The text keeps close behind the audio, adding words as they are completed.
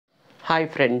Hi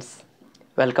friends,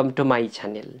 welcome to my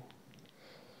channel.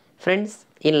 Friends,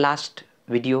 in last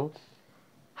video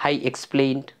I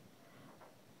explained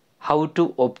how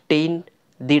to obtain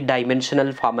the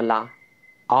dimensional formula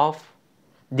of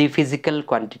the physical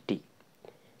quantity.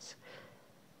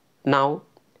 Now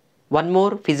one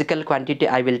more physical quantity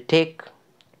I will take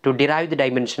to derive the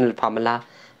dimensional formula,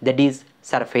 that is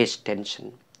surface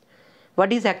tension.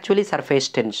 What is actually surface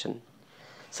tension?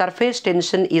 Surface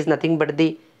tension is nothing but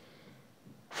the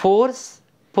force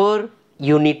per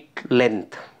unit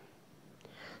length.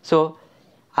 So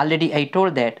already I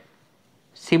told that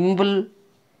symbol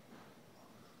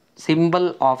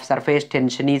of surface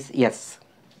tension is S.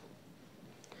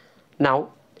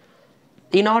 Now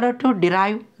in order to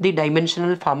derive the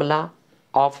dimensional formula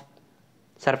of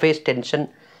surface tension,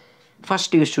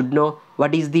 first you should know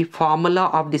what is the formula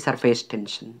of the surface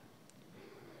tension.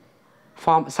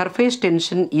 Surface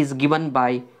tension is given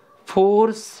by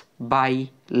force by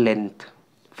length.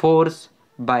 Force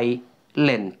by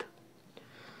length.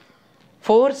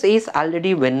 Force is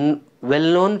already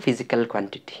well-known physical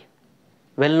quantity.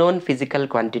 Well-known physical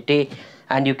quantity,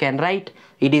 and you can write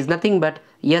it is nothing but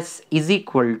S is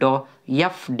equal to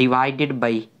F divided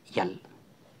by L.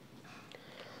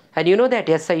 And you know that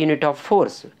SI unit of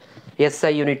force.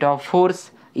 SI unit of force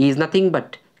is nothing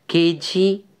but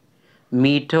kg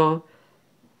meter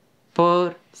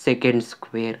per second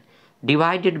square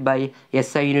divided by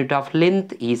SI unit of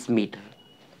length is meter.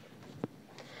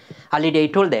 Already I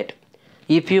told that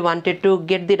if you wanted to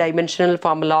get the dimensional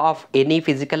formula of any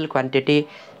physical quantity,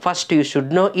 first you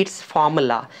should know its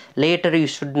formula. Later you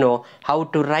should know how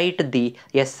to write the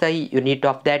SI unit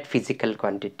of that physical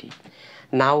quantity.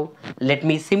 Now let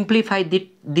me simplify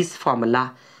this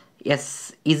formula.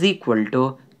 S is equal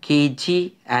to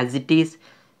kg as it is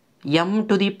m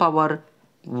to the power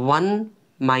 1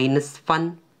 minus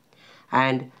 1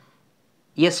 and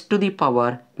s to the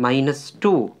power minus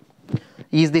 2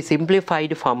 is the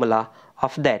simplified formula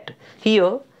of that.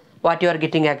 Here what you are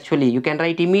getting, actually you can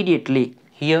write immediately.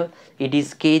 Here it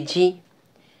is kg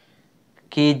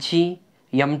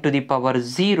m to the power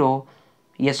 0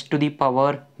 s to the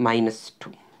power minus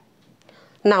 2.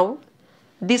 Now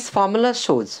this formula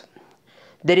shows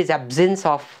there is absence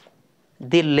of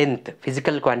the length,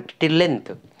 physical quantity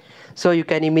length. So you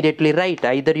can immediately write,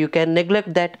 either you can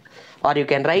neglect that or you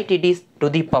can write it is to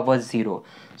the power 0.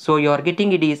 So you are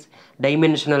getting it is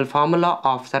dimensional formula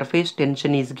of surface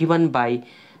tension is given by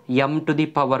m to the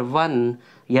power 1,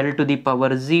 L to the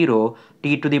power 0,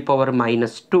 T to the power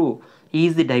minus 2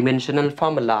 is the dimensional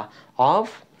formula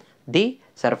of the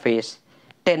surface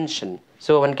tension.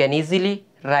 So one can easily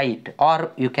write,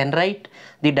 or you can write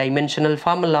the dimensional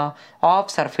formula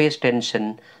of surface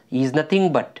tension is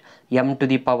nothing but m to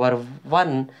the power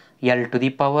 1, L to the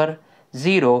power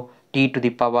 0, T to the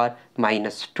power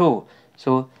minus 2.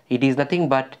 So it is nothing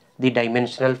but the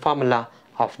dimensional formula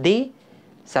of the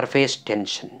surface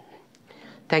tension.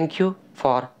 Thank you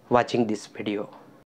for watching this video.